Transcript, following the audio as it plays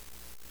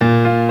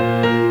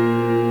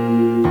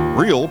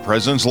Real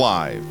Presence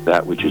Live.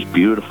 That which is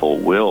beautiful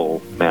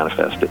will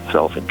manifest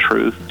itself in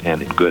truth and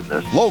in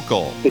goodness.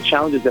 Local. The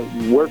challenges that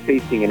we're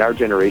facing in our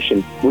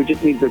generation, we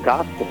just need the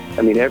gospel.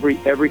 I mean, every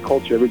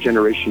culture, every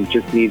generation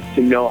just needs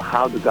to know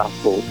how the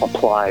gospel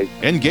applies.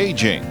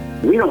 Engaging.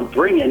 We don't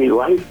bring any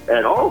life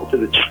at all to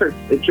the church.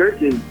 The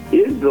church is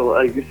the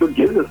life. It's what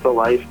gives us the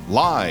life.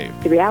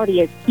 Live. The reality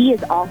is He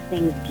is all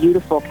things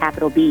beautiful,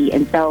 capital B.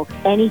 And so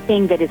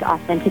anything that is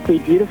authentically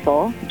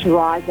beautiful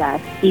draws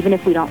us, even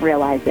if we don't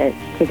realize it,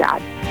 to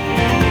God.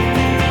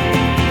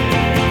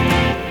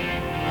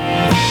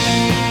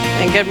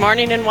 And good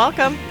morning and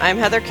welcome. I'm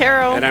Heather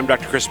Caro. And I'm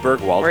Dr. Chris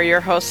Bergwald. We're your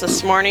hosts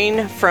this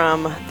morning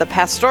from the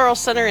Pastoral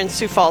Center in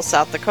Sioux Falls,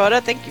 South Dakota.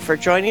 Thank you for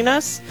joining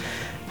us.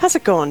 How's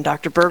it going,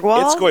 Dr.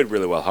 Bergwald? It's going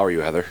really well. How are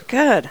you, Heather?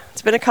 Good.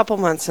 It's been a couple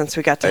months since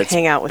we got to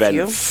hang out with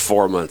you. It's been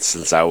 4 months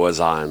since I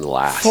was on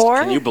last. 4?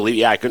 Can you believe?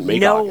 Yeah, I couldn't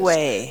make No August.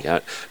 way.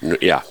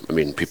 Yeah. I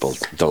mean, people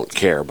don't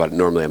care, but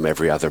normally I'm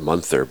every other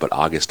month there. But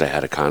August I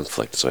had a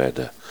conflict, so I had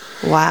to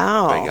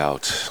bang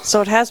out.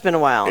 So it has been a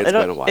while. It's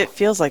been a while. It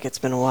feels like it's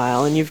been a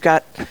while, and you've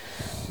got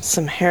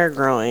some hair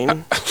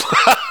growing.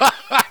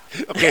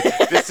 Okay,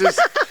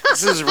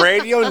 this is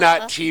radio,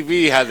 not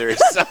TV, Heather.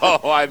 So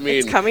I mean,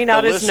 it's coming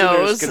out his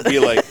nose. Could be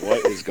like,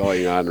 what is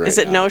going on right now? Is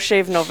it No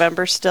Shave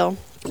November still?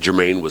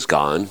 Jermaine was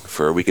gone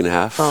for a week and a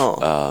half.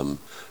 Oh.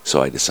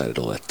 So I decided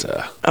to let.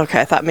 Okay,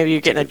 I thought maybe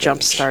you're getting a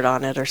jump start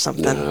on it or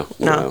something.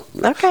 No.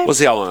 Okay. We'll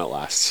see how long it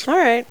lasts. All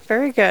right,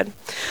 very good.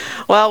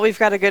 Well, we've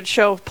got a good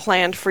show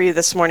planned for you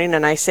this morning,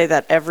 and I say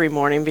that every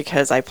morning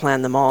because I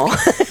plan them all.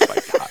 Oh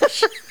my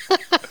gosh.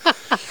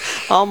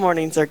 All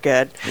mornings are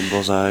good.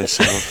 Humbles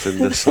thyself in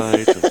the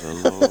sight of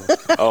the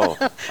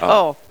Lord.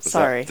 Oh,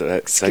 sorry.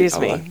 Excuse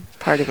me.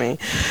 Pardon me.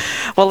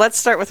 Well, let's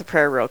start with a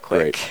prayer real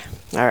quick.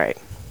 Great. All right.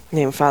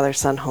 Name Father,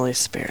 Son, Holy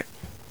Spirit.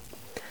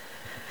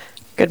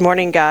 Good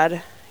morning,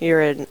 God.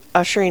 You're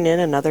ushering in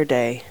another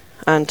day,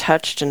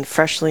 untouched and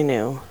freshly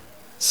new.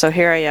 So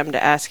here I am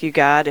to ask you,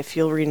 God, if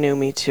you'll renew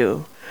me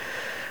too.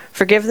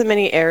 Forgive the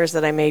many errors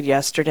that I made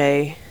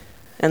yesterday,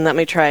 and let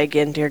me try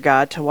again, dear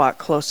God, to walk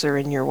closer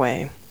in your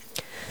way.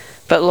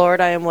 But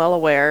Lord, I am well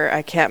aware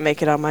I can't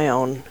make it on my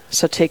own,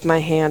 so take my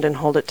hand and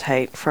hold it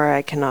tight, for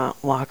I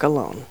cannot walk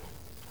alone.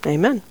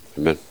 Amen.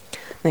 Amen.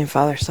 Name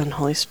Father, Son,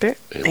 Holy Spirit.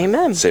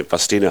 Amen. Saint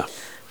Faustina.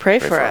 Pray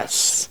for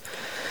us.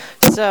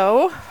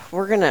 So,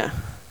 we're going to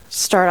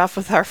start off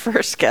with our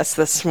first guest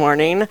this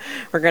morning.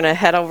 We're going to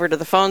head over to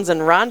the phones, and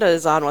Rhonda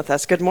is on with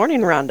us. Good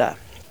morning, Rhonda.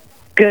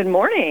 Good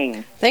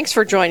morning. Thanks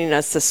for joining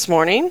us this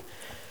morning.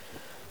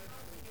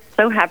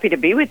 So happy to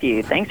be with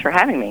you. Thanks for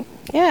having me.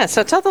 Yeah,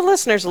 so tell the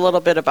listeners a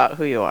little bit about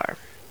who you are.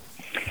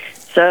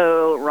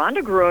 So,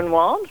 Rhonda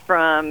Gruenwald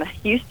from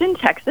Houston,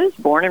 Texas,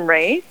 born and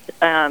raised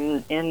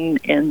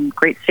in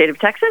great state of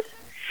Texas.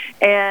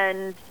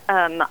 And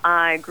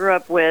I grew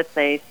up with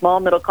a small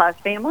middle-class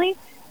family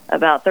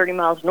about 30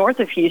 miles north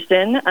of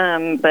Houston,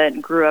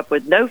 but grew up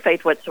with no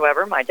faith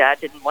whatsoever. My dad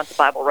didn't want the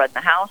Bible read in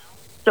the house,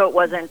 so it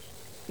wasn't.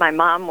 My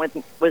mom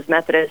was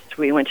Methodist.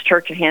 We went to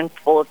church a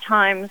handful of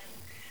times.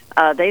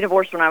 They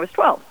divorced when I was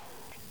 12.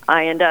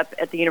 I ended up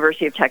at the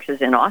University of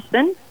Texas in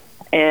Austin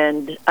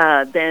and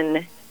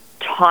then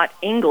taught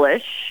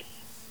English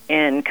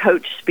and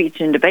coached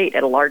speech and debate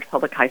at a large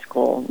public high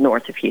school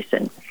north of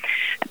Houston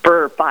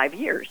for 5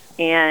 years.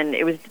 And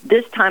it was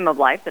this time of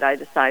life that I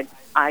decided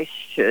I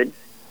should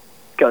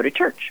go to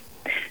church.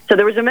 So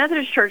there was a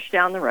Methodist church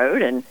down the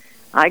road, and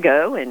I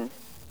go and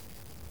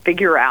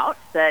figure out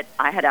that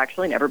I had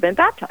actually never been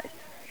baptized.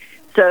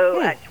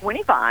 So at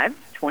 25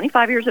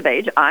 years of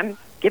age, I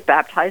get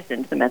baptized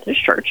into the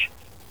Methodist church.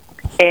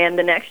 And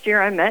the next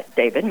year I met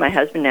David, my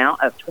husband now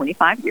of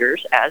 25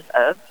 years as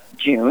of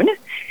June.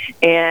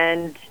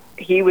 And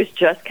he was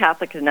just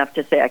Catholic enough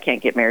to say, I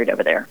can't get married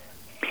over there.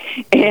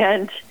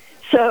 And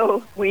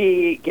so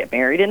we get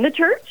married in the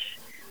church.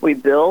 We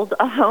build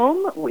a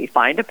home. We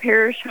find a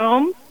parish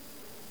home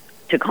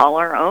to call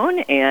our own.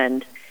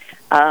 And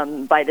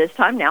by this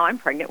time now I'm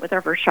pregnant with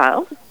our first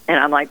child. And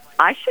I'm like,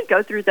 I should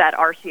go through that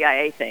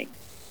RCIA thing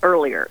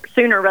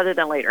sooner rather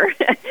than later.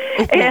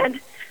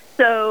 And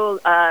so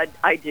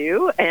I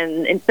do.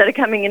 And instead of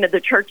coming into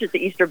the church at the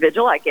Easter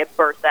Vigil, I give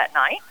birth that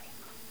night.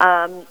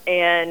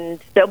 And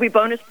there'll be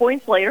bonus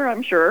points later,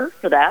 I'm sure,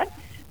 for that.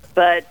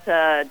 But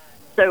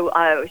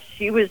so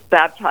she was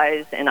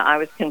baptized and I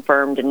was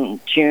confirmed on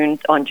June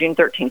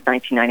 13th,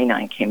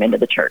 1999, came into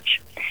the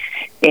church.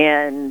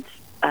 And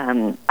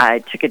I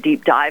took a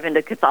deep dive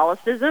into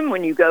Catholicism.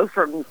 When you go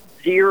from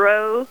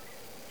zero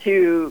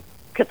to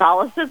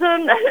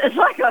Catholicism, that is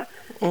like a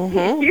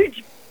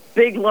huge,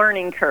 big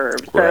learning curve.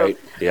 So, right.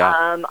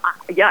 Yeah.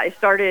 I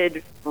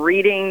started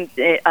reading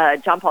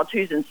John Paul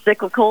II's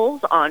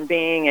encyclicals on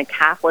being a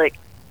Catholic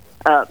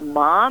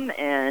mom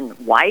and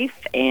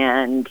wife,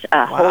 and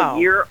a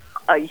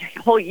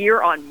whole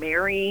year on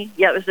Mary.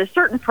 Yeah, it was a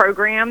certain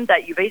program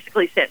that you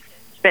basically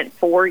spent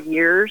 4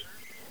 years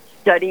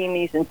studying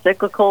these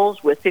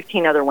encyclicals with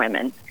 15 other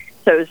women.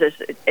 So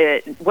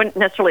it wasn't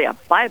necessarily a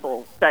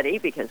Bible study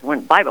because it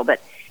wasn't Bible,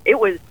 but it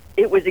was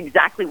it was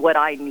exactly what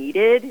I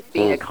needed,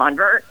 being a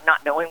convert,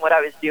 not knowing what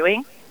I was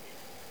doing.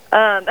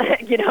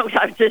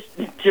 I was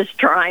just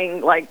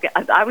trying, like,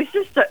 I was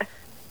just,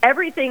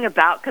 everything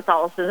about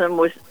Catholicism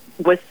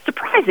was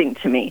surprising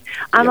to me.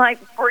 I'm like,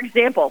 for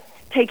example,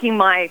 taking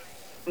my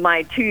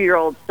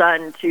 2-year-old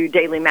son to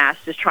daily mass,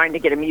 just trying to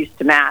get him used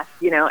to mass,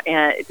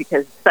 and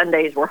because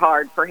Sundays were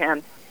hard for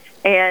him.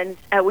 And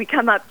we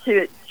come up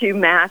to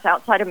mass,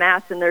 outside of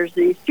mass, and there's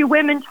these two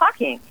women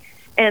talking.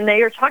 And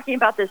they are talking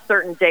about this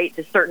certain date.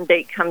 The certain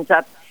date comes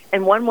up,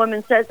 and one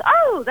woman says,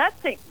 "Oh,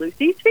 that's St.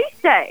 Lucy's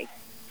feast day."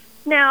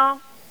 Now,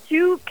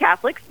 to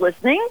Catholics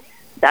listening,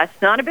 that's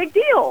not a big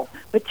deal.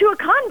 But to a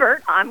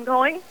convert, I'm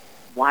going,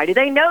 why do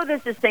they know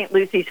this is St.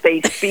 Lucy's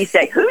feast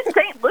day? Who's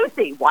St.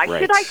 Lucy? Why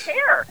should I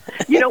care?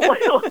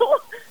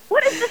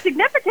 What is the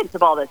significance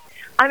of all this?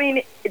 I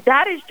mean,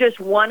 that is just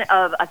one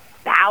of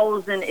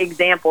 1,000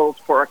 examples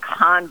for a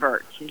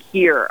convert to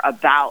hear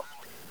about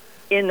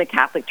in the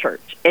Catholic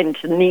Church and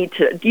to need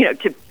to,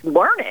 to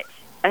learn it.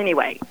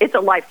 Anyway, it's a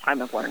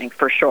lifetime of learning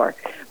for sure.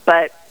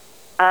 But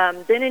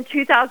then in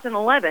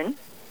 2011,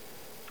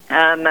 so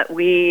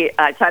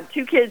I have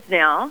 2 kids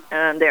now.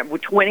 They're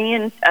 20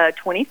 and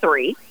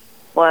 23.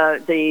 Well,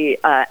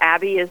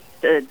 Abby is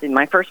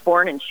my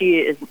firstborn, and she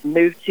is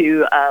moved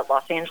to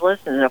Los Angeles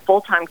and is a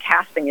full-time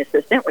casting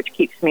assistant, which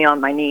keeps me on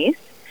my knees.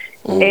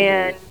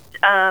 And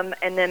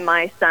then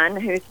my son,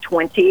 who's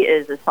 20,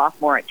 is a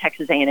sophomore at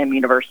Texas A&M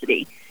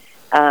University.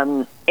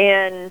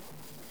 And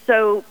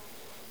so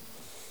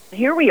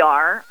here we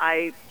are.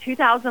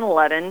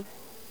 2011.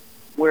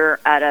 We're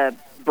at a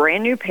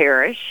brand new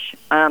parish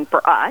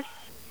for us,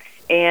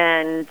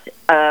 and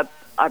a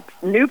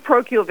new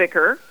parochial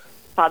vicar,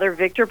 Father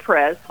Victor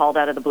Perez, called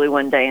out of the blue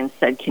one day and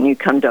said, "Can you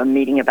come to a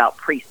meeting about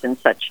priests and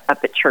such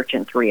up at church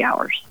in 3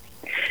 hours?"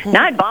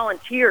 Now, I'd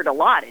volunteered a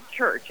lot at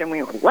church, and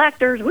we were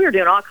lectors. We were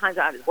doing all kinds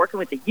of, I was working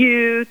with the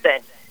youth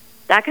and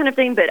that kind of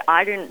thing, but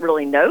I didn't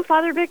really know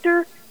Father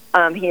Victor.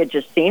 He had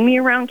just seen me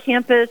around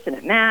campus and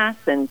at Mass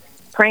and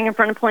praying in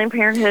front of Planned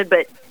Parenthood,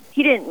 but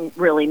he didn't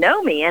really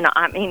know me. And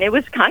I mean, it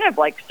was kind of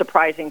like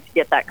surprising to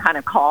get that kind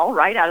of call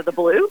right out of the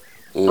blue.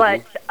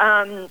 But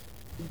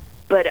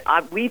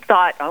we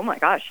thought, oh my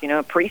gosh,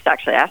 a priest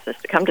actually asked us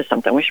to come to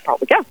something. We should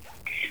probably go.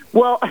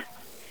 Well,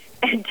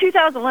 in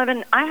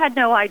 2011, I had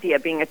no idea.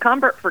 Being a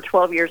convert for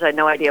 12 years, I had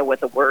no idea what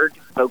the word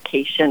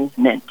vocation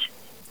meant.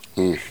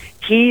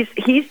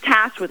 He's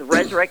tasked with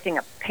resurrecting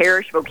a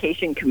parish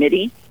vocation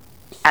committee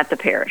at the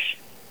parish.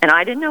 And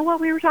I didn't know what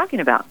we were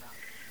talking about.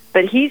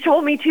 But he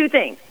told me 2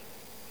 things.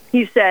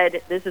 He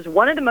said, this is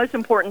one of the most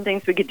important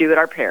things we could do at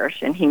our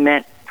parish, and he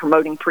meant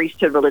promoting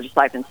priesthood, religious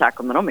life, and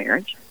sacramental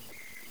marriage.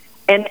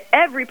 And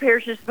every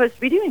parish is supposed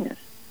to be doing this.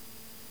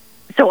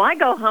 So I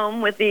go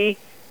home with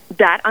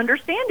that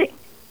understanding.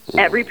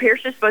 Every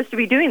parish is supposed to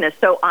be doing this.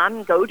 So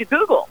I'm go to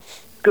Google.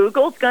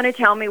 Google's going to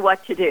tell me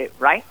what to do,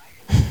 right?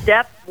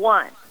 Step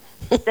 1.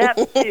 Step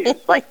 2.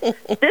 Like,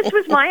 this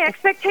was my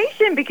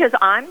expectation because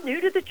I'm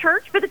new to the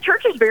church, but the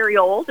church is very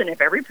old, and if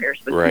every parish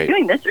is supposed to be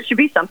doing this, there should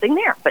be something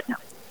there. But no.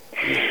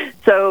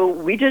 So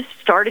we just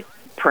started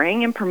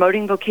praying and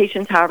promoting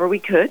vocations however we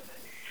could.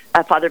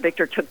 Father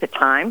Victor took the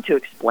time to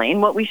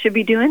explain what we should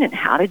be doing and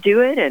how to do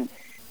it and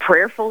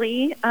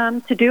prayerfully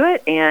to do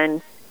it.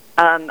 And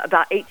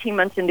about 18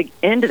 months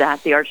into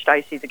that, the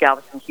Archdiocese of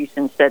Galveston,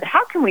 Houston said,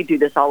 how can we do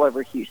this all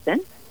over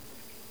Houston?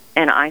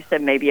 And I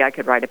said, maybe I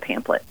could write a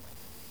pamphlet.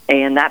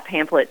 And that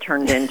pamphlet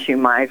turned into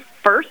my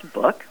first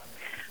book,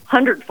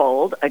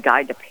 100-Fold, A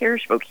Guide to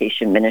Parish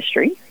Vocation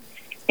Ministry.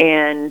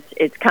 And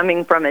it's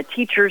coming from a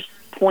teacher's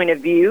point of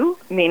view,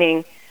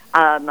 meaning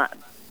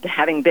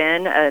having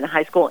been a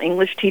high school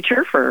English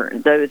teacher for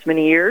those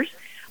many years,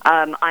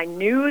 I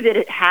knew that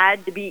it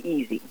had to be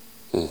easy.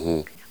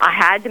 I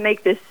had to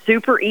make this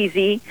super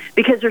easy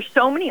because there's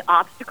so many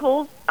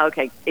obstacles.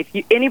 Okay, if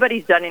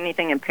anybody's done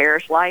anything in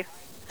parish life,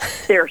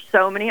 there are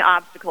so many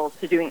obstacles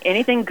to doing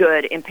anything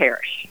good in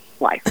parish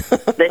life.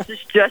 This is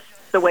just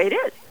the way it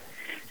is.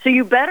 So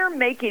you better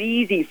make it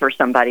easy for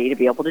somebody to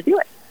be able to do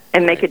it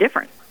and make a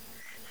difference.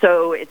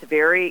 So it's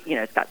very,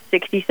 it's got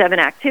 67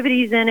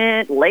 activities in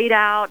it, laid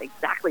out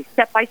exactly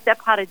step-by-step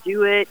how to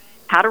do it,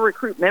 how to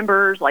recruit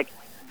members, like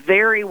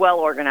very well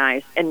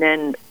organized, and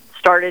then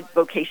started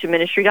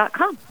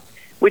vocationministry.com,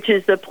 which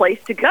is the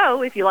place to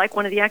go if you like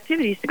one of the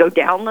activities, to go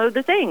download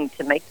the thing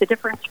to make the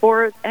difference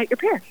at your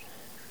parish.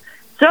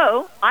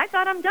 So I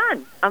thought, I'm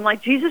done. I'm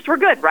like, Jesus, we're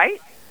good, right?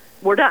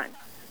 We're done.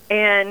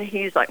 And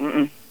he's like,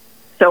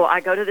 So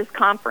I go to this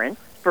conference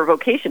for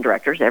vocation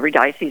directors. Every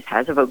diocese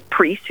has a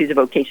priest who's a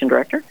vocation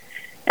director.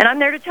 And I'm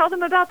there to tell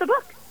them about the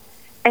book.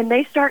 And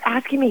they start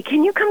asking me,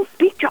 can you come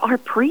speak to our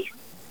priests?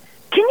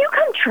 Can you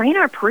come train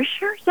our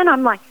parishioners? And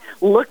I'm like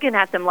looking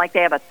at them like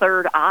they have a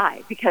third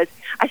eye, because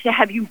I said,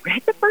 have you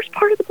read the first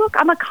part of the book?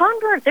 I'm a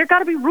convert. There got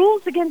to be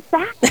rules against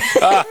that.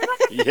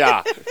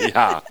 Yeah.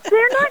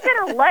 They're not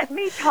going to let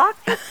me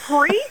talk to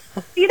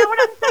priests. You know what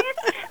I'm saying?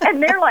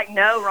 And they're like,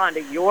 no,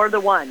 Rhonda, you're the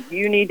one.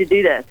 You need to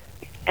do this.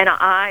 And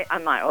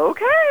I'm like,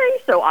 okay.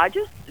 So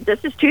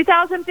this is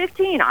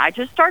 2015. I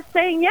just start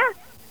saying yes.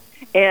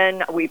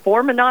 And we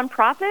form a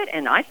nonprofit,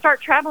 and I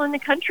start traveling the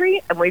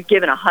country, and we've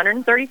given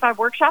 135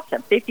 workshops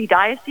at 50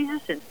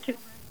 dioceses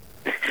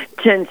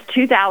since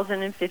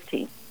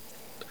 2015.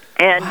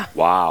 And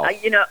wow,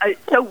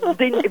 so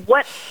then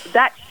what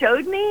that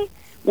showed me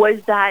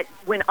was that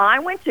when I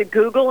went to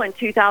Google in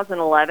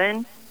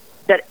 2011,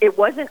 that it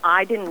wasn't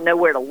I didn't know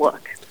where to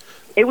look.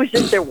 It was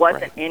just there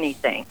wasn't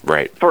anything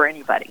for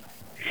anybody.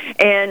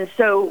 And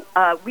so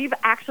we've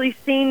actually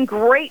seen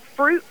great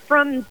fruit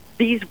from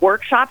these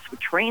workshops. We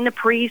train the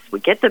priests. We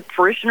get the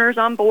parishioners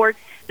on board.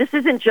 This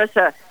isn't just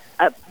a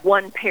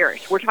one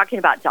parish. We're talking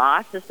about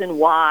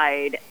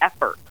diocesan-wide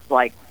efforts,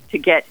 like to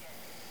get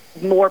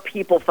more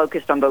people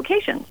focused on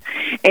vocations.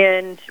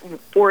 And,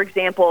 for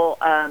example,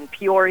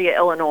 Peoria,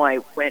 Illinois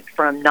went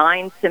from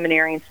 9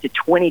 seminarians to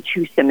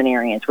 22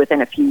 seminarians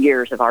within a few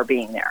years of our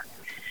being there.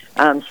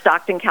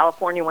 Stockton,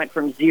 California went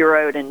from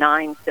 0 to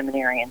 9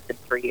 seminarians in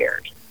 3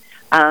 years.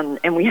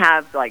 And we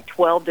have like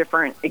 12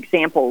 different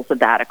examples of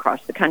that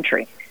across the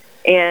country.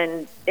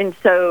 And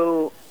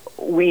so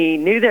we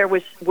knew there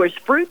was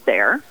fruit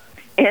there.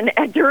 And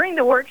during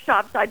the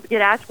workshops, I'd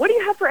get asked, what do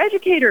you have for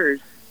educators?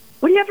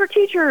 What do you have for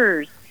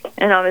teachers?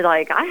 And I was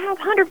like, I have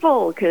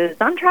 100-fold because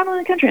I'm traveling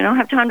the country and I don't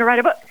have time to write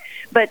a book.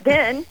 But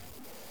then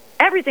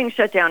everything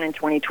shut down in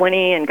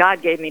 2020, and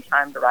God gave me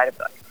time to write a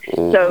book.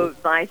 So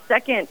my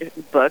second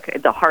book,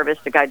 The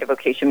Harvest, A Guide to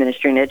Vocation,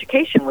 Ministry, and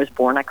Education, was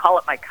born. I call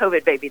it my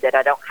COVID baby that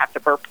I don't have to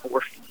burp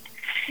or feed.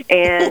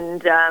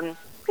 And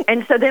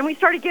so then we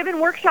started giving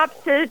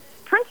workshops to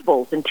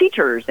principals and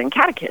teachers and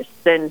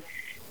catechists and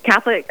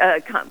Catholic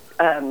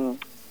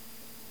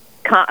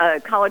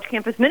college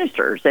campus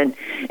ministers. And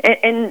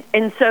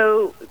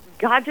so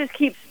God just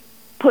keeps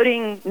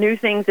putting new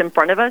things in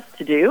front of us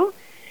to do,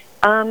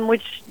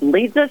 which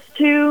leads us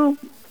to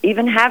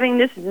even having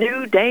this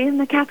new day in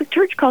the Catholic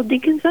Church called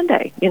Deacon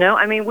Sunday.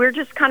 I mean, we're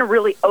just kind of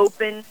really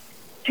open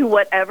to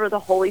whatever the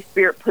Holy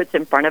Spirit puts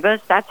in front of us.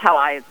 That's how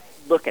I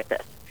look at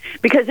this.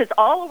 Because it's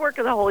all a work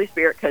of the Holy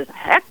Spirit, because,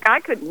 heck,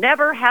 I could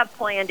never have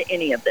planned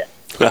any of this.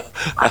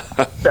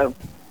 So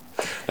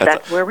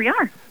that's where we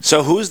are.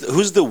 So who's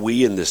the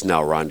we in this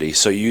now, Rhonda?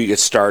 So you get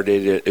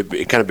started.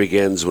 It kind of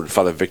begins when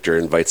Father Victor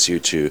invites you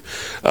to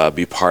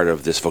be part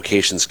of this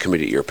vocations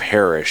committee at your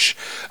parish.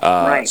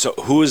 Right. So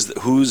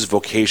who's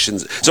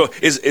vocations? So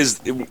is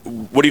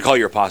what do you call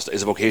your apostolate?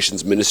 Is it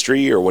vocations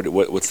ministry, or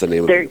what's the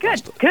name of it?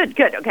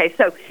 Good. Okay,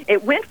 so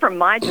it went from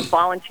my just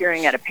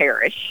volunteering at a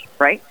parish,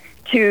 right,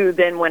 to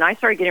then when I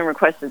started getting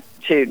requests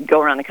to go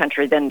around the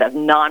country. Then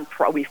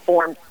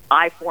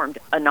I formed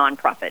a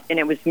nonprofit, and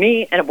it was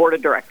me and a board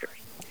of directors.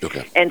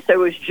 Okay. And so it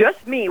was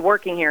just me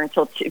working here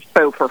so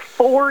for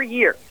 4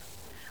 years.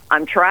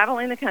 I'm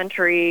traveling the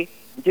country,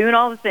 doing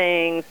all the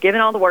things, giving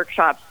all the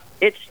workshops.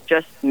 It's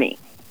just me.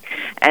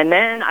 And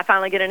then I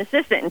finally get an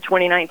assistant in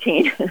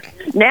 2019.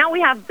 Now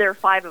there are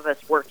 5 of us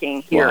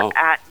working here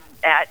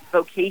at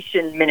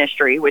Vocation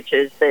Ministry, which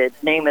is the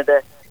name of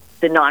the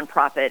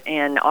nonprofit.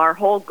 And our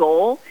whole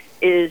goal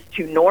is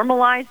to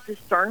normalize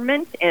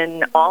discernment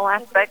in all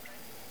aspects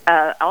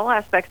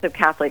of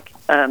Catholic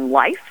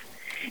life,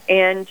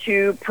 and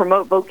to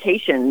promote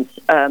vocations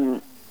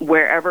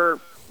wherever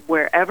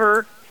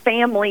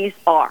families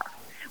are,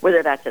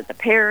 whether that's at the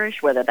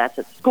parish, whether that's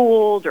at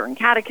school, during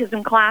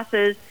catechism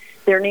classes.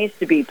 There needs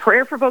to be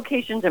prayer for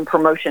vocations and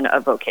promotion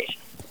of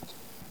vocations.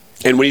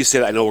 And when you say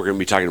that, I know we're going to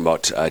be talking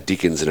about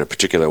deacons in a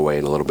particular way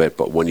in a little bit,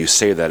 but when you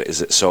say that,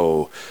 is it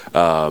so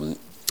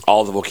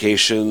all the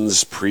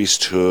vocations,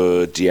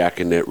 priesthood,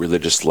 diaconate,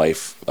 religious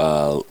life,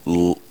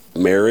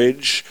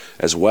 marriage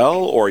as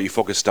well, or are you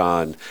focused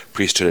on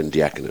priesthood and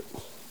diaconate?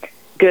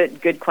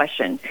 Good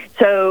question.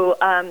 So,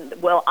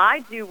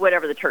 I do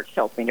whatever the church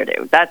tells me to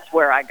do. That's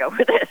where I go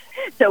with this.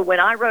 So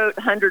when I wrote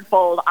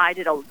 100-fold, I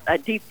did a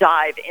deep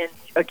dive in.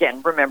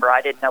 Again, remember,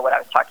 I didn't know what I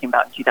was talking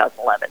about in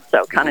 2011,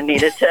 so kind of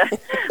needed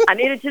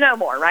to know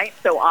more, right?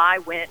 So I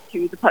went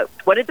to the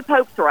popes. What did the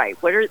popes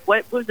write?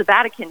 What was the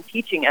Vatican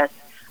teaching us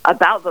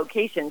about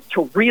vocations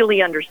to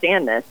really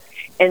understand this?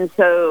 And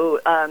so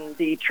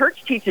the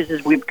church teaches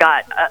is we've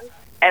got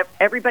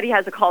everybody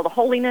has a call to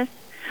holiness.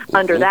 Mm-hmm.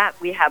 Under that,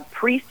 we have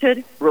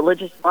priesthood,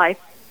 religious life,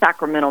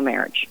 sacramental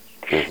marriage.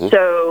 Mm-hmm.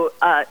 So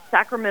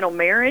sacramental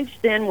marriage,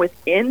 then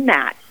within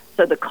that,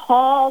 so the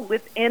call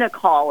within a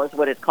call is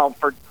what it's called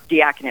for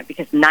diaconate,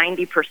 because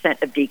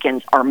 90% of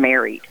deacons are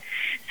married.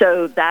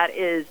 So that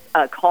is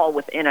a call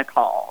within a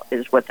call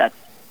is what that's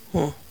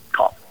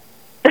called.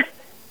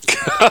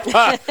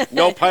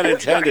 No pun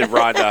intended,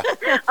 Rhonda.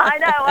 I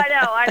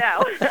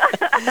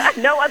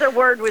know. No other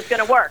word was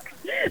going to work.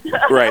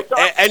 Right.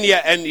 And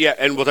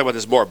we'll talk about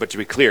this more, but to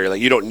be clear,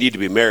 like, you don't need to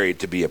be married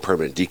to be a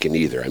permanent deacon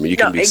either. I mean, you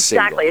can be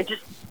exactly. single.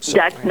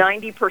 That's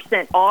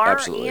 90% are,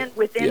 absolutely. And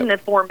within the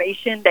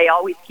formation, they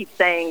always keep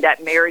saying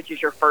that marriage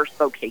is your first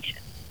vocation.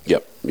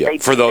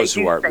 Yep. For those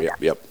who are,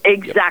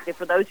 exactly.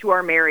 For those who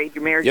are married,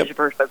 your marriage is your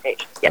first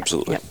vocation. Yep.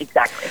 Absolutely. Yep.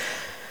 Exactly.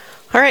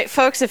 All right,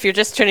 folks, if you're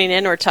just tuning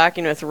in, we're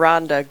talking with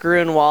Rhonda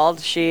Grunwald.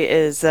 She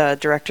is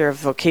Director of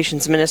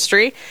Vocations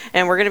Ministry,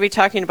 and we're going to be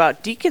talking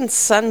about Deacon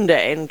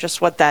Sunday and just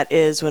what that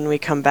is when we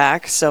come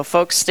back. So,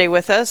 folks, stay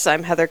with us.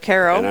 I'm Heather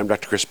Caro. And I'm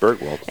Dr. Chris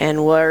Bergwald.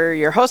 And we're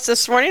your hosts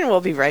this morning. We'll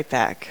be right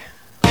back.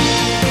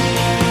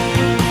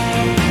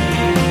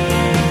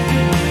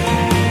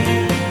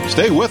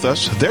 Stay with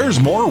us. There's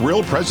more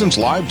Real Presence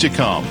Live to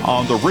come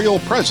on the Real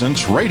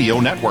Presence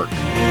Radio Network.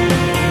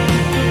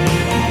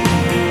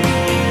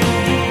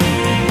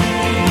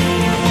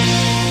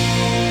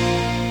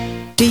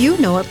 Do you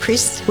know a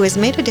priest who has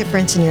made a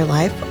difference in your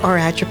life or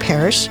at your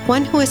parish?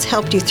 One who has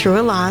helped you through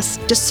a loss,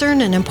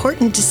 discern an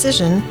important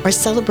decision, or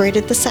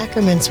celebrated the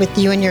sacraments with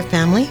you and your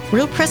family?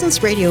 Real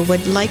Presence Radio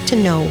would like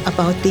to know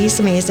about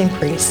these amazing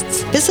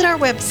priests. Visit our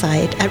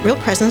website at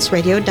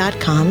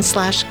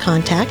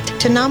realpresenceradio.com/contact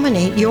to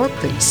nominate your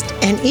priest.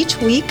 And each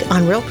week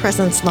on Real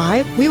Presence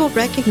Live, we will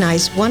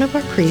recognize one of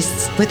our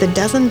priests with a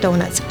dozen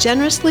donuts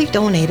generously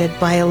donated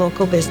by a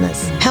local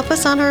business. Help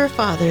us honor our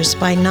fathers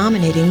by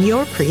nominating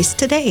your priest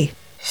today.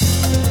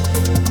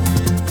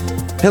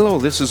 Hello,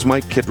 this is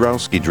Mike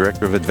Kidrowski,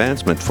 Director of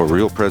Advancement for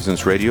Real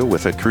Presence Radio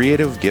with a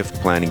creative gift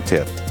planning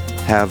tip.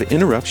 Have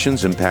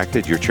interruptions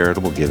impacted your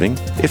charitable giving?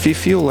 If you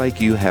feel like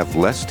you have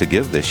less to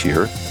give this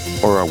year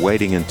or are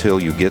waiting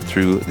until you get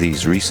through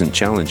these recent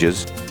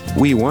challenges,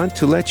 we want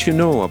to let you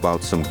know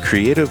about some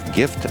creative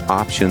gift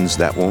options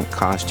that won't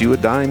cost you a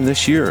dime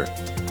this year.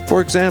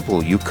 For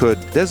example, you could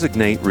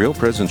designate Real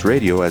Presence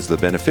Radio as the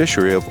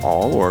beneficiary of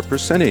all or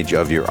percentage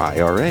of your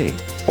IRA,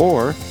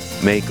 or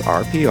make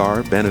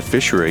RPR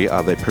beneficiary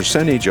of a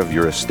percentage of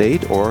your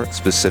estate or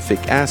specific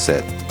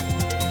asset.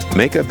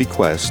 Make a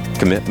bequest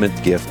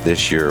commitment gift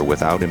this year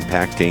without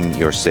impacting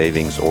your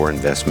savings or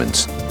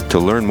investments. To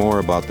learn more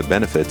about the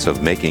benefits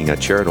of making a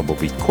charitable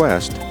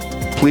bequest,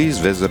 please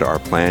visit our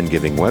plan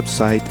giving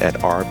website at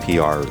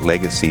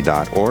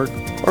rprlegacy.org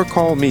or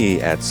call me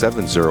at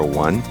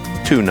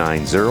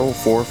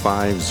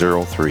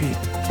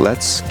 701-290-4503.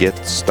 Let's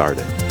get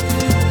started.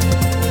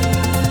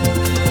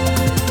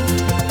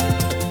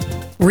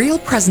 Real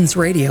Presence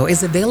Radio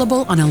is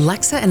available on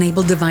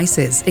Alexa-enabled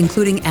devices,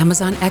 including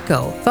Amazon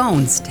Echo,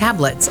 phones,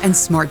 tablets, and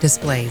smart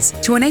displays.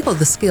 To enable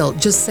the skill,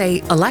 just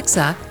say,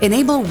 Alexa,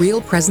 enable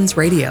Real Presence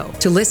Radio.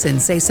 To listen,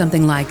 say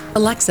something like,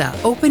 Alexa,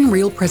 open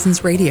Real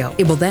Presence Radio.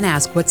 It will then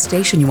ask what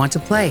station you want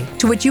to play,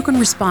 to which you can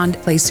respond,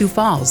 play Sioux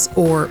Falls,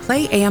 or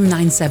play AM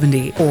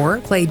 970, or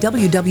play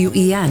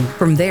WWEN.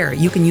 From there,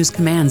 you can use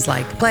commands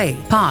like play,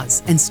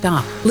 pause, and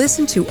stop.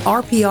 Listen to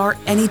RPR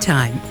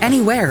anytime,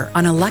 anywhere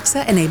on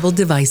Alexa-enabled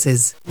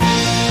devices.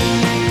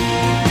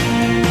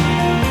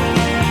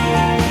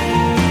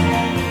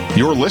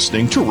 You're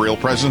listening to Real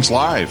Presence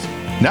Live.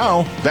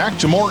 Now, back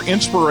to more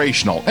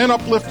inspirational and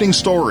uplifting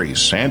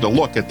stories and a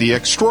look at the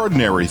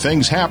extraordinary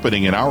things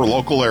happening in our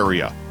local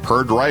area.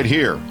 Heard right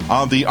here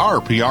on the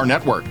RPR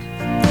Network.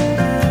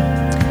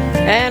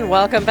 And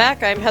welcome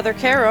back. I'm Heather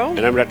Caro. And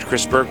I'm Dr.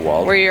 Chris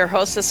Bergwald. We're your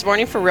hosts this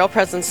morning for Real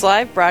Presence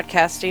Live,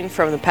 broadcasting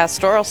from the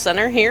Pastoral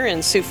Center here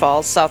in Sioux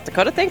Falls, South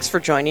Dakota. Thanks for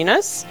joining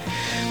us.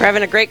 We're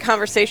having a great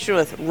conversation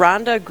with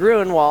Rhonda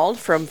Grunwald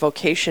from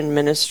Vocation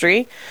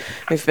Ministry.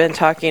 We've been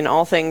talking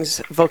all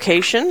things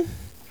vocation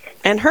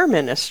and her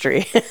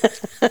ministry.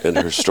 And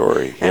her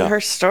story. And her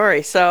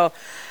story. So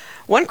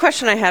one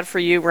question I had for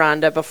you,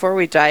 Rhonda, before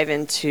we dive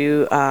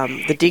into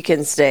the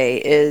Deacon's Day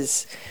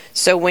is,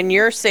 so when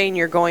you're saying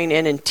you're going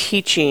in and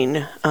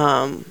teaching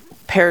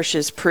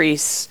parishes,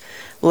 priests,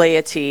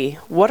 laity,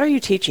 what are you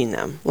teaching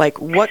them? Like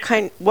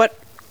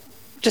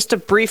just a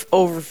brief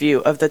overview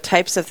of the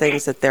types of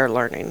things that they're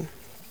learning.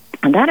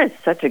 And that is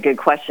such a good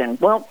question.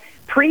 Well,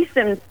 priests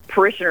and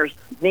parishioners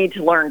need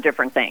to learn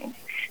different things.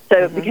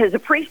 So because a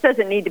priest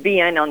doesn't need to be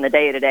in on the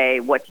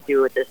day-to-day what to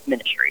do with this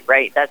ministry,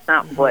 right? That's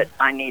not what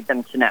I need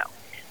them to know.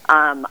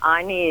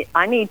 I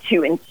need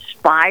to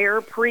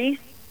inspire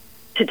priests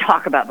to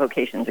talk about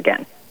vocations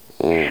again,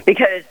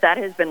 because that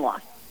has been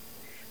lost.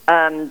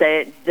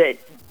 They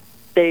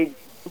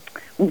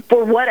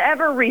for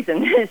whatever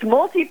reason, it's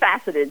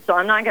multifaceted. So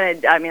I'm not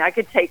going to. I mean, I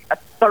could take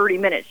 30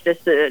 minutes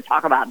just to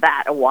talk about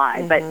that,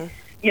 why. But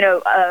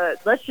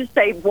let's just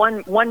say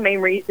one main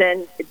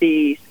reason: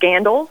 the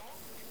scandals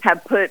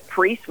have put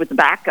priests with the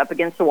back up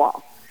against the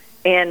wall,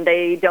 and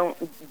it's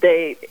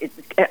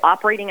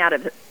operating out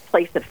of a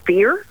place of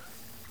fear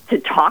to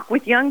talk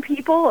with young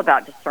people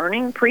about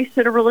discerning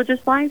priesthood or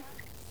religious life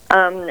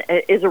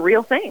is a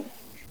real thing.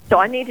 So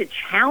I need to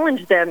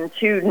challenge them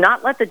to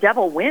not let the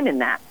devil win in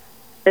that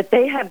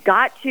they have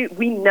got to.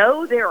 We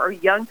know there are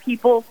young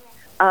people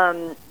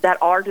that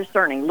are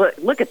discerning.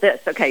 Look at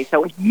this. Okay,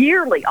 so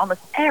yearly,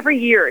 almost every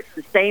year, it's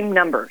the same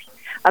numbers.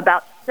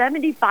 About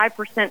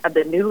 75% of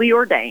the newly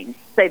ordained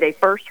say they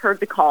first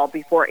heard the call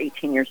before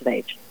 18 years of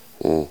age.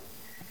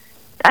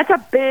 That's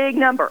a big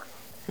number.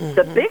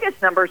 The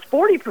biggest number is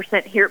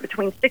 40% hear it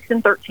between 6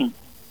 and 13.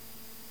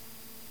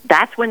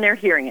 That's when they're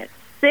hearing it.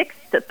 6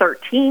 to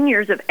 13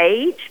 years of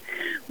age,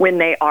 when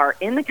they are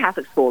in the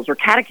Catholic schools or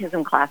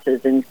catechism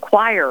classes and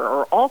choir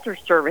or altar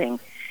serving.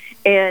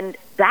 And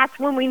that's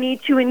when we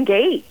need to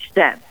engage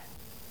them.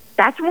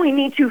 that's when we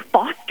need to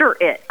foster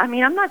it. I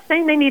mean, I'm not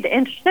saying they need to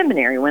enter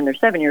seminary when they're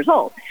 7 years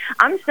old.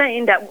 I'm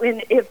saying that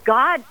if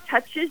God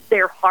touches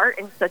their heart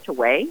in such a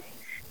way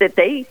that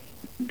they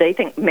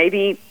think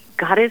maybe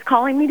God is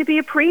calling me to be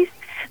a priest,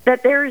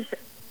 that there's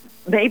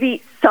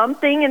maybe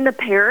something in the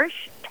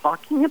parish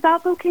talking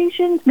about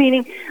vocations,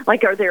 meaning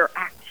like, are there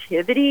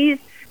activities?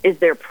 Is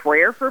there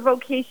prayer for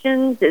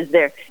vocations? Is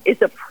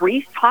the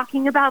priest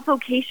talking about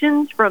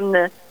vocations from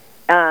the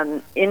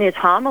in his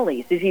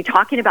homilies? Is he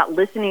talking about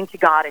listening to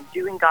God and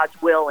doing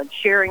God's will and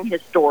sharing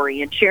his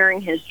story and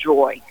sharing his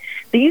joy?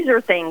 These are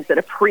things that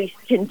a priest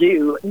can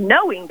do,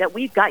 knowing that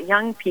we've got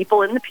young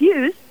people in the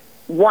pews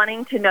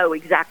wanting to know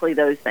exactly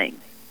those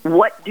things.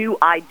 What do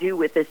I do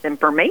with this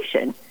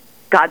information?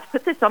 God's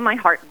put this on my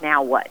heart.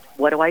 Now what?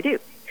 What do I do?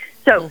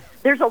 So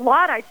there's a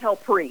lot I tell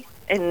priests,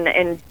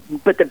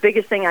 but the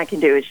biggest thing I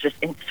can do is just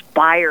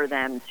inspire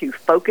them to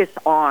focus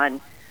on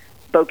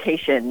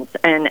vocations.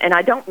 And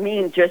I don't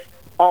mean just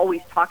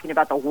always talking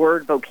about the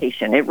word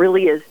vocation. It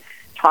really is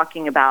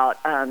talking about,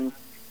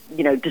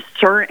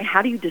 discern.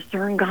 How do you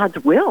discern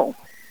God's will?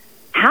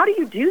 How do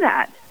you do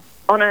that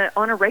on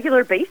a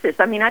regular basis?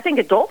 I mean, I think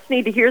adults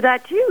need to hear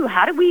that too.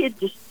 How do we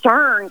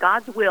discern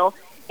God's will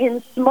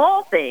in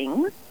small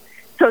things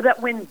so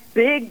that when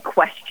big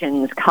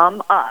questions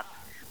come up,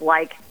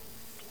 like,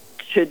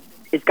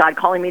 is God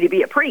calling me to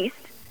be a priest,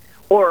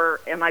 or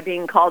am I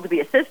being called to be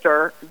a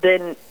sister,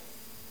 then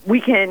we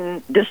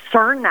can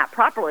discern that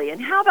properly.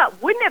 And how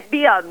about, wouldn't it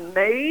be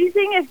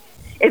amazing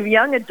if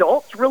young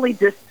adults really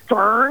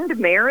discerned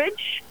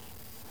marriage?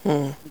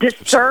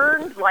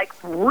 Discerned, like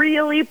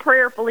really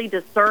prayerfully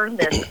discern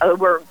this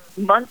over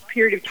months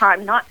period of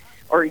time,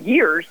 or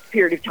years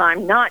period of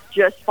time, not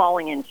just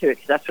falling into it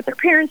because that's what their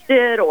parents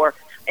did,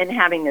 and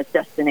having this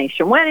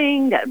destination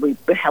wedding that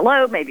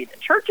maybe the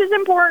church is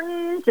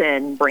important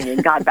and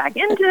bringing God back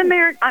into the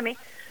marriage. I mean,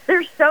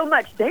 there's so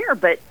much there,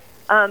 but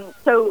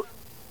so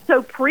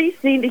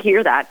priests need to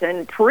hear that,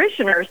 and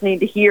parishioners need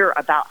to hear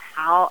about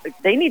how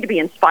they need to be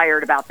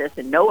inspired about this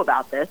and know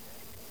about this.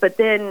 But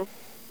then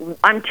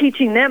I'm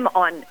teaching them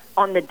on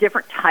the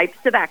different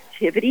types of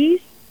activities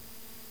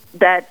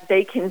that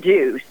they can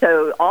do.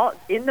 So all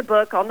in the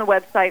book, on the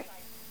website,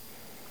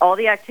 all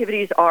the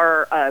activities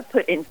are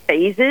put in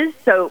phases.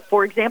 So,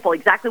 for example,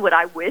 exactly what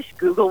I wish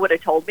Google would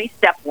have told me: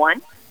 step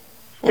 1,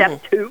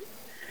 step 2,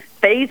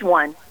 phase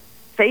 1,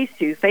 phase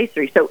 2, phase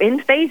 3. So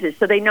in phases,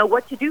 so they know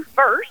what to do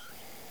first.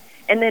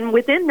 And then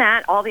within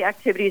that, all the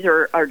activities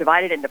are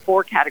divided into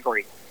 4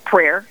 categories.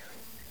 Prayer.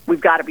 We've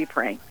got to be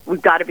praying.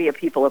 We've got to be a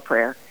people of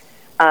prayer.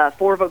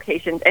 4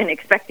 vocations and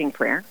expecting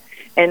prayer.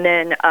 And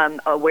then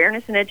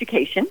awareness and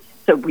education.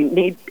 So we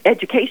need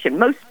education.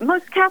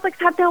 Most Catholics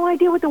have no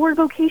idea what the word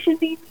vocation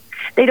means.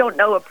 They don't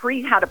know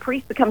how a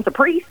priest becomes a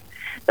priest,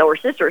 or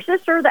sister.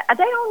 They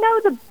don't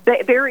know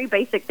the very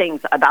basic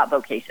things about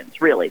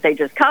vocations, really. They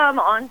just come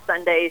on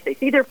Sundays, they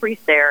see their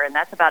priest there, and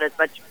that's about as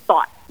much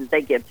thought as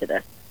they give to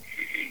this.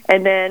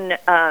 And then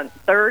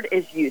third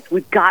is youth.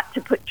 We've got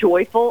to put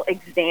joyful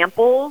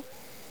examples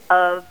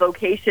of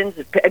vocations,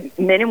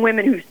 men and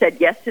women who said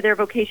yes to their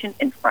vocation,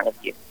 in front of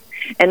you.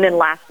 And then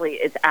lastly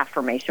is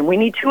affirmation. We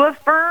need to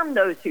affirm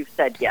those who've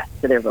said yes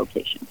to their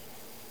vocation.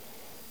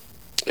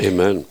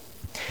 Amen.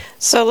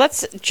 So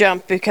let's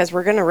jump, because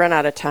we're going to run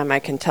out of time. I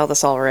can tell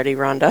this already,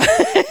 Rhonda.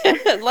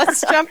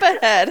 Let's jump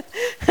ahead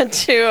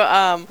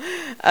to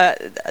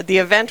the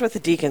event with the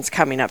deacons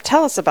coming up.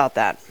 Tell us about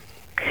that.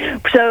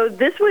 So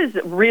this was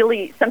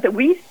really something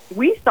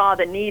we saw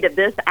the need of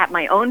this at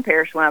my own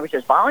parish when I was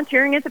just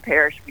volunteering at the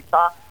parish. We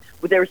saw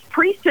there was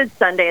Priesthood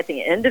Sunday at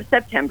the end of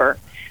September,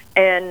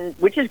 and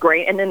which is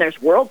great. And then there's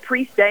World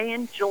Priest Day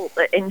in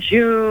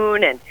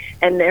June, and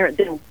there's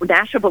the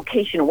National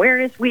Vocation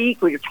Awareness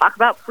Week, where you talk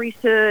about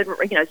priesthood.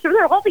 So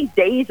there are all these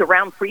days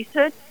around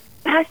priesthood.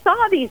 But I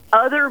saw these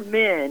other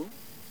men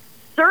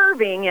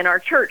serving in our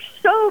church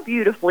so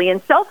beautifully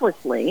and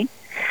selflessly,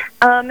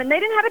 and they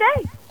didn't have a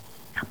day.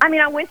 I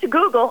mean, I went to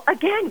Google.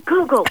 Again,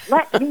 Google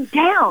let me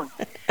down.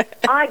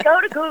 I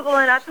go to Google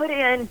and I put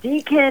in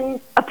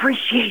deacon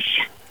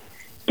appreciation,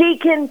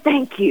 deacon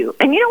thank you.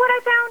 And you know what I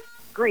found?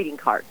 Greeting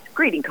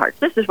cards.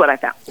 This is what I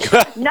found.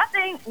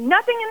 Nothing in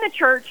the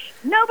church.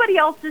 Nobody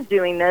else is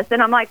doing this.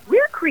 And I'm like,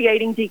 we're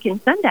creating Deacon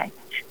Sunday.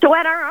 So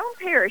at our own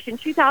parish in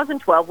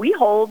 2012, we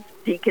hold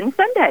Deacon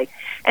Sunday.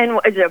 And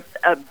it's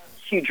a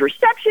huge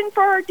reception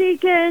for our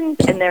deacons.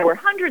 And there were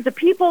hundreds of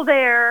people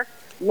there,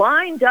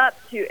 lined up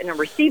in a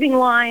receiving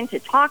line to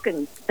talk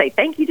and say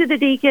thank you to the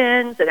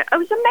deacons, and it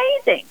was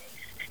amazing.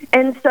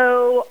 And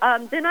so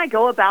then I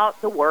go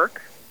about the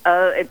work,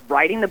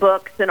 writing the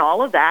books and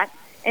all of that,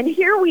 and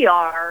here we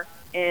are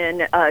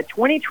in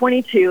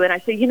 2022, and I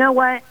say, you know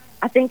what?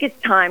 I think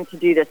it's time to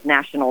do this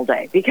National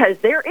Day, because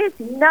there is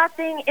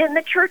nothing in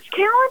the church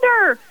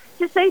calendar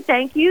to say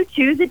thank you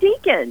to the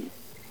deacons.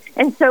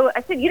 And so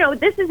I said,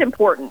 this is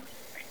important.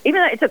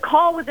 Even though it's a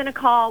call within a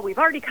call, we've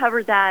already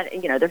covered that.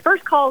 Their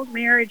first call is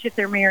marriage if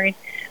they're married.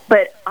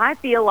 But I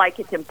feel like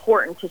it's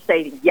important to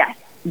say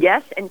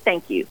yes, and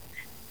thank you.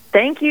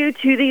 Thank you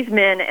to these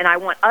men, and I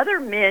want other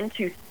men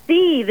to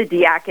see the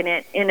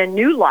diaconate in a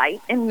new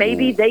light, and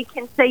maybe they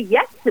can say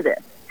yes to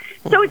this.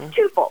 So it's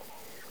twofold.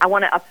 I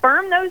want to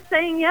affirm those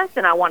saying yes,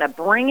 and I want to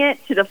bring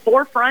it to the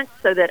forefront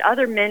so that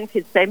other men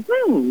could say,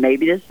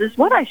 maybe this is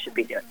what I should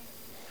be doing.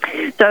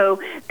 So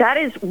that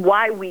is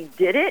why we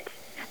did it,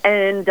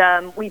 and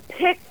we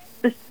picked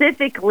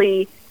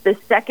specifically the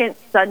second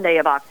Sunday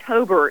of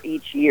October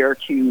each year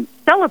to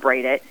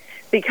celebrate it,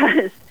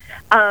 because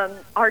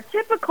our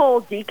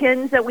typical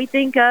deacons that we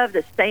think of,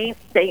 the Saints,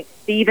 St.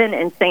 Stephen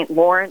and St.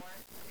 Lawrence,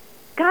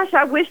 gosh,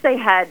 I wish they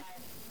had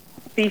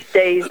feast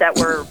days that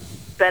were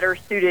better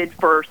suited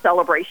for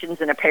celebrations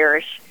in a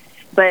parish.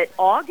 But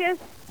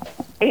August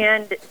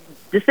and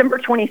December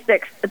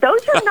 26th,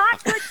 those are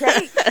not good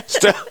days.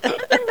 Those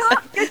are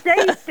not good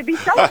days to be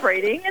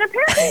celebrating in a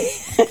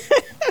parish.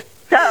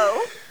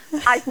 So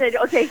I said,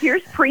 okay,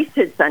 here's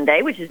Priesthood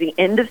Sunday, which is the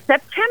end of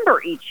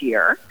September each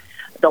year,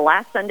 the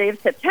last Sunday of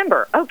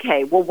September.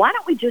 Okay, well, why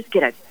don't we just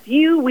get a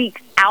few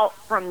weeks out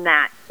from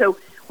that? So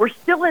we're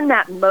still in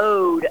that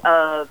mode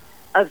of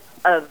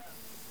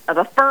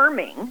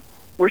affirming.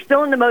 We're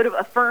still in the mode of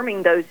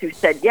affirming those who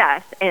said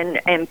yes,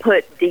 and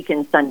put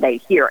Deacon Sunday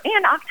here.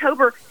 And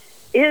October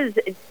is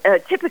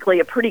typically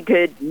a pretty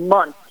good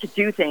month to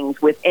do things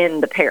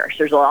within the parish.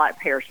 There's a lot of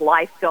parish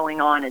life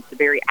going on. It's a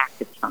very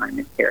active time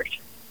in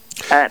parishes.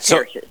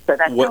 So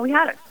that's how we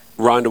had it.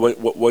 Rhonda,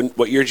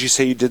 what year did you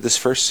say you did this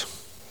first?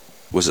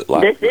 Was it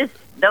last? This is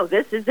it. Oh,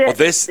 this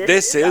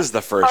is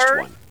the first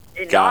one.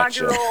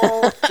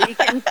 Inaugural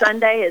Deacon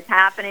Sunday is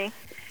happening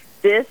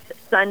this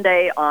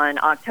Sunday on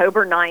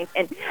October 9th.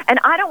 And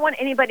I don't want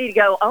anybody to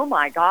go, oh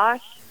my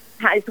gosh,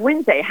 it's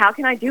Wednesday. How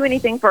can I do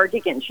anything for our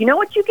deacons? You know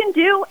what you can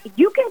do?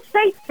 You can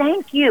say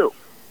thank you.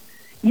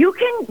 You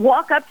can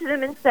walk up to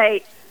them and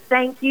say,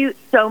 thank you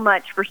so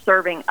much for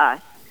serving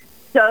us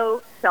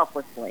so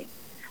selflessly.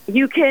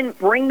 You can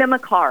bring them a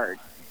card.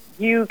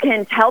 You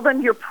can tell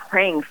them you're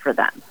praying for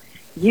them.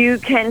 You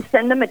can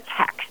send them a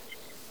text.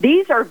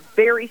 These are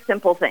very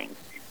simple things.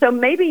 So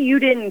maybe you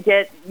didn't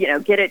get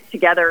it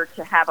together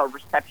to have a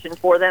reception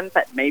for them,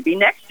 but maybe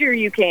next year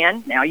you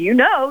can. Now you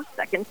know,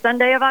 second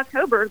Sunday of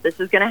October, this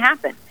is going to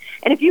happen.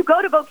 And if you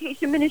go to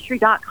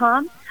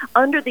vocationministry.com,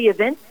 under the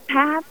events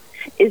tab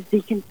is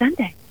Deacon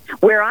Sunday,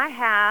 where I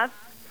have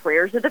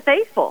prayers of the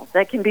faithful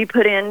that can be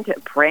put into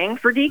praying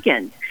for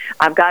deacons.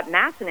 I've got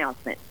mass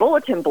announcements,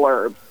 bulletin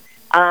blurbs,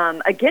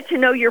 a get to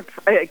know your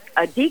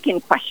a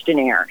deacon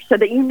questionnaire so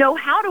that you know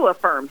how to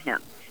affirm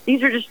him.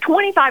 These are just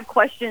 25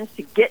 questions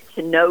to get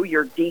to know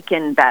your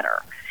deacon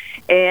better.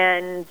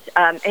 And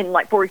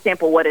like, for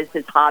example, what is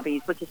his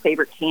hobbies? What's his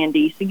favorite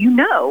candy? So you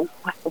know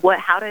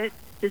how to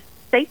just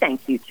say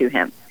thank you to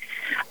him.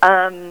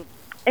 And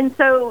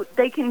so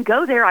they can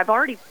go there. I've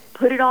already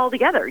put it all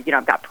together.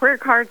 I've got prayer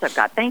cards. I've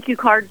got thank you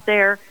cards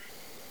there.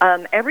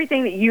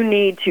 Everything that you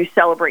need to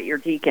celebrate your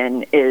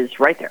deacon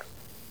is right there.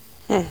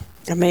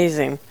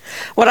 Amazing.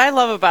 What I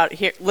love about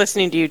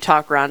listening to you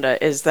talk,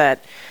 Rhonda, is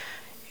that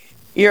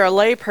you're a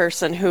lay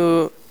person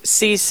who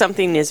sees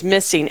something is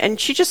missing, and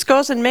she just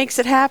goes and makes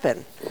it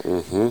happen.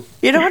 Mm-hmm.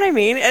 You know what I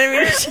mean?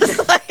 It's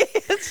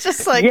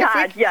just like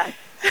yeah.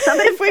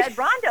 Somebody said,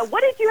 Rhonda, what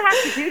did you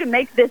have to do to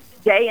make this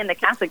day in the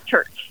Catholic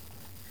Church?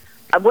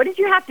 What did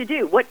you have to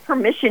do? What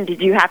permission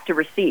did you have to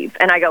receive?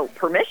 And I go,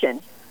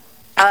 permission?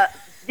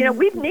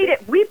 We've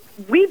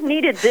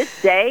needed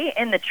this day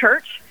in the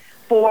church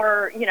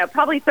for,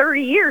 probably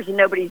 30 years, and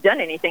nobody's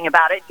done anything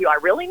about it. Do I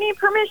really need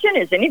permission?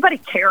 Is anybody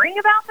caring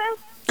about this?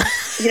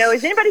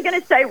 Is anybody going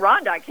to say,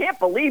 Rhonda, I can't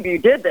believe you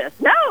did this?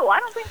 No, I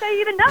don't think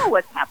they even know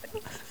what's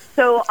happening.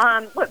 So,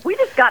 look, we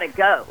just got to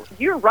go.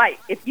 You're right.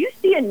 If you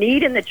see a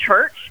need in the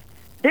church,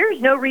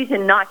 there's no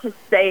reason not to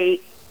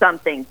say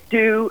something,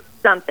 do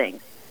something,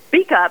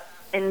 speak up,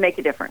 and make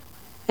a difference.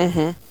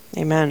 Mm-hmm.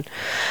 Amen.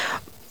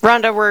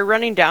 Rhonda, we're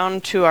running down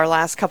to our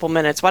last couple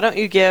minutes. Why don't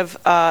you give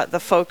the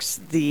folks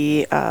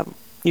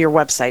your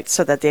website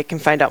so that they can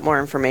find out more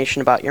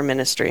information about your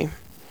ministry?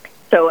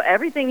 So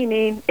everything you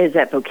need is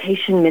at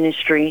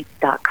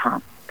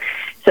vocationministry.com.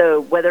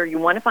 So whether you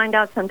want to find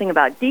out something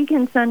about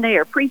Deacon Sunday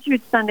or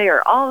Priesthood Sunday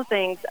or all the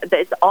things,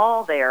 it's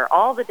all there.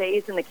 All the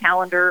days in the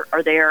calendar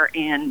are there,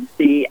 and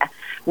the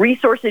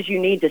resources you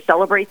need to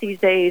celebrate these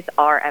days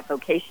are at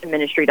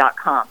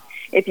vocationministry.com.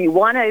 If you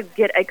want to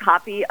get a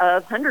copy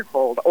of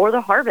Hundredfold or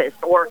The Harvest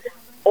or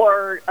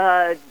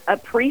a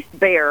priest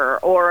bear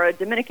or a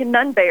Dominican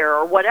nun bear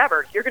or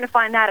whatever, you're going to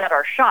find that at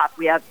our shop.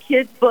 We have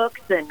kids'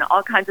 books and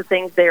all kinds of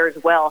things there as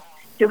well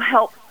to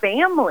help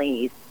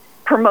families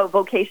promote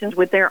vocations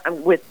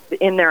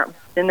in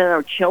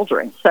their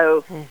children.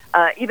 So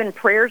even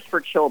prayers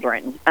for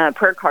children,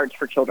 prayer cards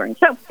for children.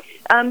 So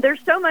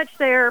there's so much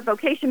there.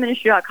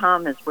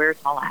 Vocationministry.com is where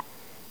it's all at.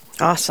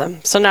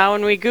 Awesome. So now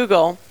when we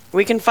Google,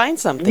 we can find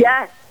something.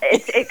 Yes,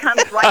 it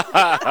comes right to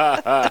the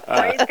top.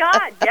 Praise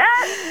God,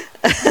 yes.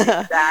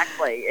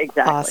 Exactly.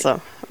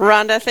 Awesome.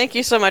 Rhonda, thank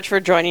you so much for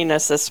joining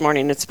us this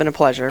morning. It's been a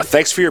pleasure.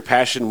 Thanks for your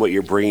passion, what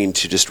you're bringing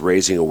to just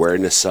raising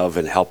awareness of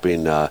and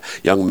helping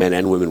young men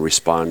and women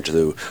respond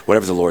to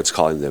whatever the Lord's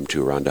calling them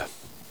to, Rhonda.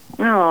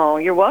 Oh,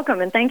 you're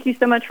welcome, and thank you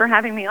so much for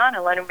having me on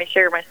and letting me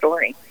share my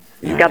story.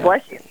 God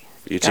bless you.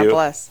 You too. God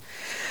bless.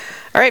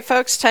 All right,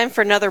 folks, time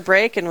for another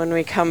break, and when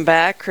we come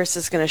back, Chris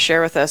is going to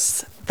share with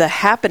us the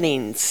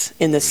happenings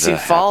in the Sioux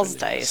Falls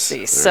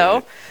Diocese.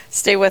 So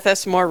stay with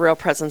us. More Real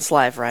Presence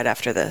Live right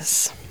after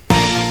this.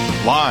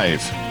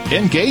 Live,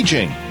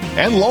 engaging,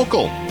 and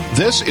local.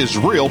 This is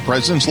Real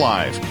Presence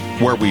Live,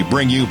 where we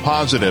bring you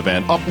positive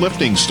and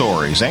uplifting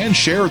stories and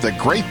share the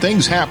great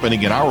things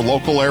happening in our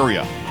local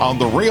area on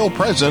the Real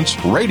Presence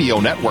Radio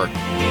Network.